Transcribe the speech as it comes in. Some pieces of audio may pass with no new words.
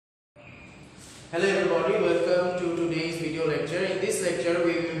Hello everybody, welcome to today's video lecture. In this lecture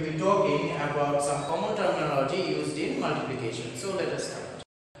we will be talking about some common terminology used in multiplication. So let us start.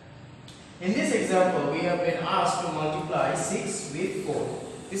 In this example we have been asked to multiply 6 with 4.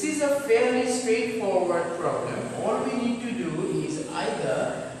 This is a fairly straightforward problem. All we need to do is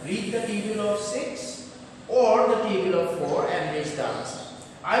either read the table of 6 or the table of 4 and reach the answer.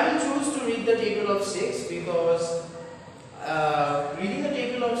 I will choose to read the table of 6 because reading the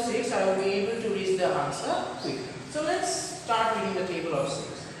table of 6 I will be able to reach the answer quickly. So let's start reading the table of 6.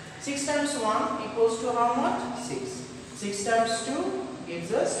 6 times 1 equals to how much? 6. 6 times 2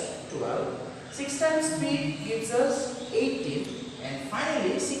 gives us 12. 6 times 3 gives us 18. And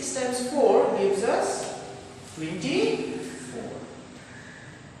finally 6 times 4 gives us 24.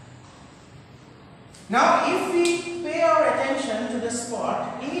 Now if we pay our attention to the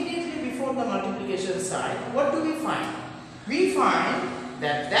spot immediately before the multiplication sign, what do we find? We find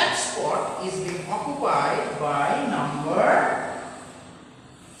that that spot is being occupied by number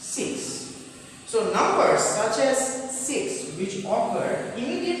 6. So numbers such as 6 which occur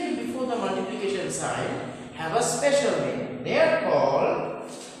immediately before the multiplication sign have a special name. They are called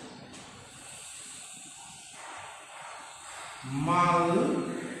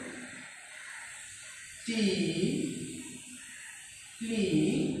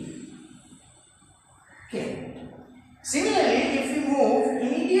multiplicand. Similarly, if we move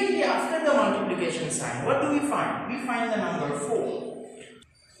immediately after the multiplication sign, what do we find? We find the number 4.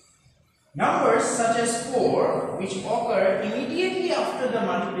 Numbers such as 4 which occur immediately after the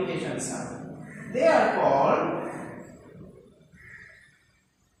multiplication sign, they are called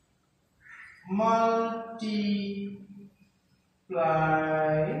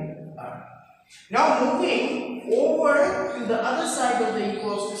multiplier. Now moving over to the other side of the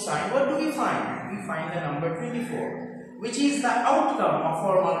equals to sign, what do we find? We find the number 24, which is the outcome of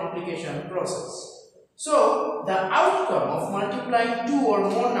our multiplication process. So the outcome of multiplying 2 or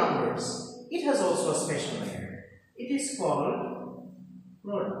more numbers, it has also a special name. It is called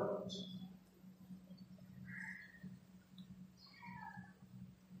product.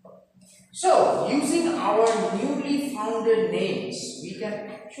 So using our newly founded names, we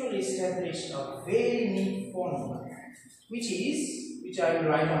can actually establish a very neat formula, which I will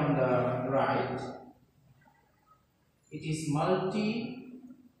write on the right. It is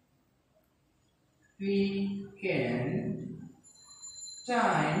multiplicand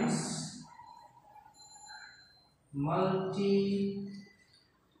times multiplier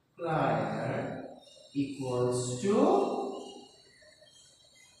equals to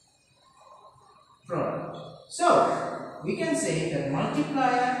product. So we can say that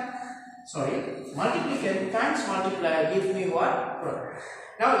multiplicand times multiplier gives me what? Product.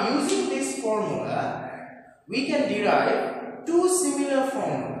 Now using this formula we can derive two similar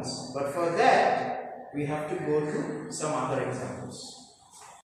formulas, but for that we have to go through some other examples.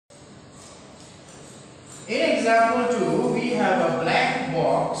 In example 2 we have a blank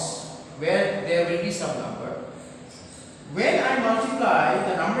box where there will be some number. When I multiply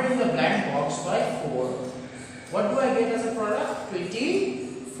the number in the blank box by 4, what do I get as a product?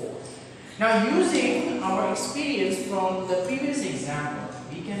 24. Now using our experience from the previous example,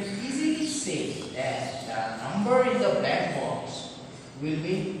 we can easily say that the number in the blank box will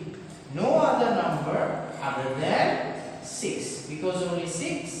be no other number other than 6, because only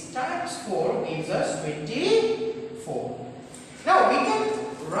 6 times 4 gives us 24. Now we can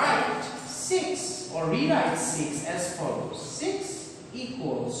write 6 or rewrite 6 as follows. 6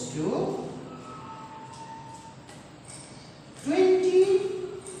 equals to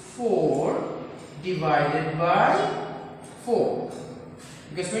 24 divided by 4,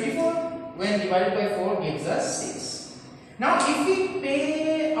 because 24 when divided by 4 gives us 6. Now if we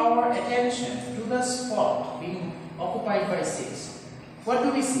pay our attention to the spot being occupied by 6, what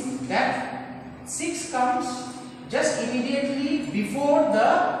do we see? That 6 comes just immediately before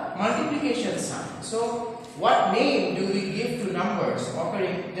the multiplication sign. So what name do we give to numbers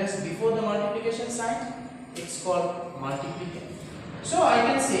occurring just before the multiplication sign? It's called multiplicand. So I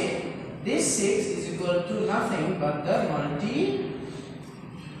can say this 6 is equal to nothing but the multiplicand.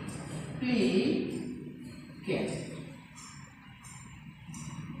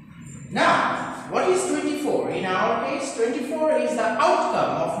 Now what is 24? In our case 24 is the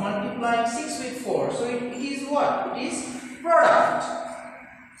outcome of multiplying 6 with 4. So it is what? It is product.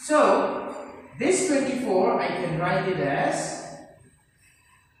 So this 24 I can write it as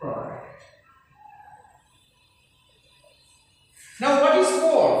product. Now what is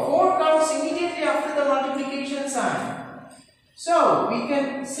 4? 4 comes immediately after the multiplication sign. So we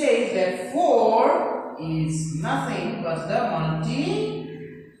can say that 4 is nothing but the multiplicand.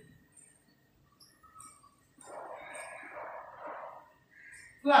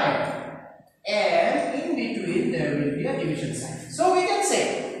 and in between there will be a division sign. So we can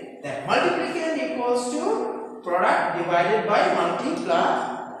say that multiplicand equals to product divided by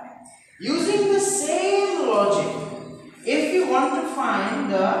multiplier. Using the same logic, if you want to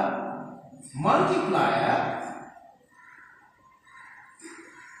find the multiplier,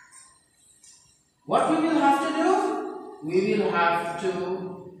 what we will have to do? We will have to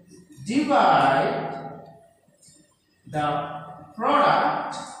divide the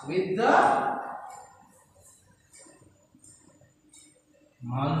product with the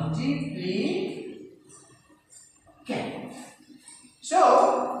multiplicand. So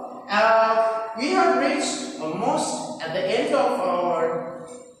we have reached almost at the end of our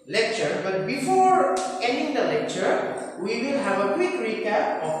lecture, but before ending the lecture, we will have a quick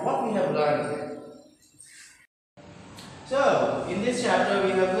recap of what we have learned here. So, in this chapter,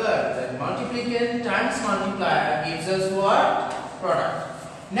 we have learned that multiplicand times multiplier gives us what? Product.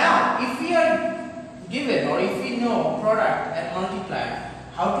 Now, if we are given or if we know product and multiplier,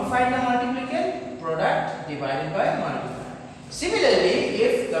 how to find the multiplicand? Product divided by multiplier. Similarly,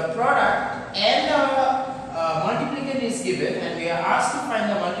 if the product and the multiplicand is given and we are asked to find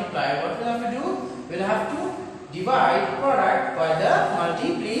the multiplier, what we will have to do? We will have to divide product by the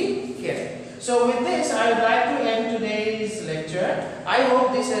multiplicand. So with this, I would like to end today's lecture. I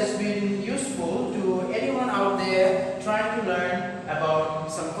hope this has been useful to anyone out there trying to learn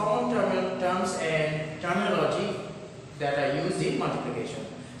about some common terms and terminology that are used in multiplication.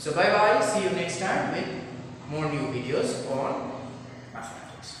 So bye bye, see you next time with more new videos on